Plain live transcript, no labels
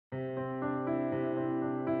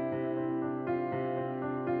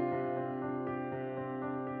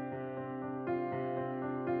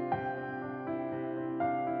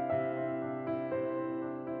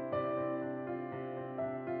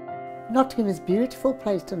Nottingham is a beautiful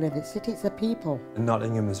place to live. It's the people. In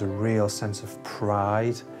Nottingham, there's a real sense of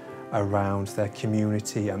pride around their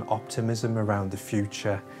community and optimism around the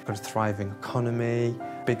future. We've got a thriving economy,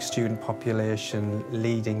 big student population,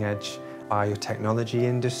 leading edge biotechnology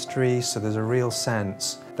industry, so there's a real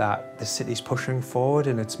sense that the city's pushing forward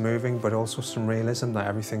and it's moving, but also some realism that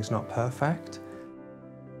everything's not perfect.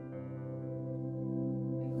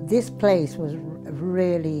 This place was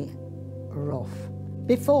really rough.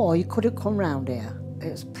 Before, you couldn't come round here.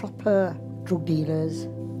 It was proper drug dealers,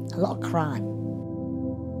 a lot of crime.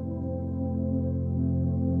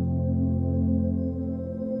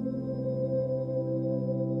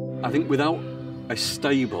 I think without a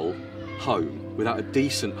stable home, without a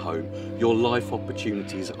decent home, your life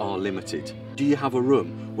opportunities are limited. Do you have a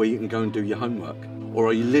room where you can go and do your homework? Or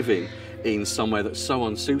are you living in somewhere that's so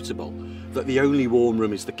unsuitable that the only warm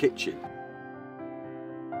room is the kitchen?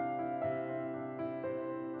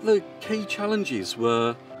 The key challenges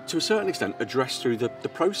were, to a certain extent, addressed through the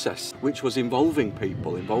process, which was involving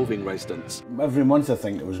people, involving residents. Every month I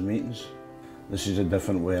think there was meetings. This is a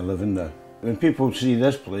different way of living now. When people see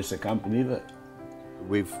this place, they can't believe it.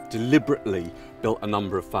 We've deliberately built a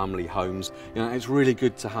number of family homes. You know, it's really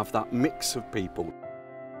good to have that mix of people.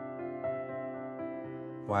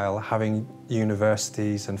 While having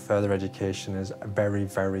universities and further education is very,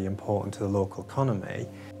 very important to the local economy,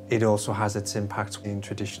 it also has its impact in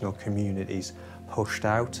traditional communities pushed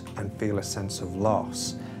out and feel a sense of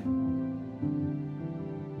loss.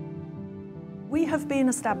 We have been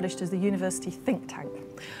established as the university think tank.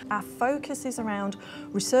 Our focus is around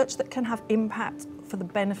research that can have impact for the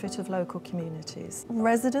benefit of local communities.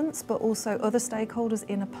 Residents, but also other stakeholders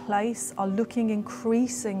in a place, are looking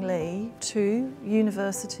increasingly to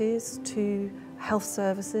universities, to health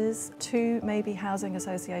services, to maybe housing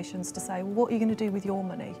associations to say, what are you going to do with your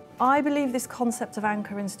money? I believe this concept of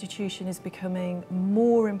anchor institution is becoming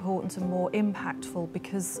more important and more impactful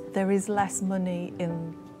because there is less money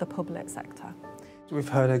in the public sector. We've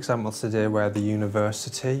heard examples today where the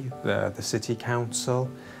university, the city council,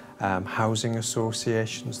 housing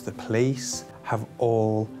associations, the police have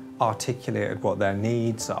all articulated what their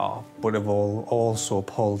needs are, but have all also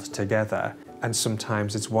pulled together. And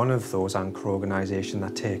sometimes it's one of those anchor organisations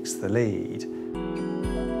that takes the lead.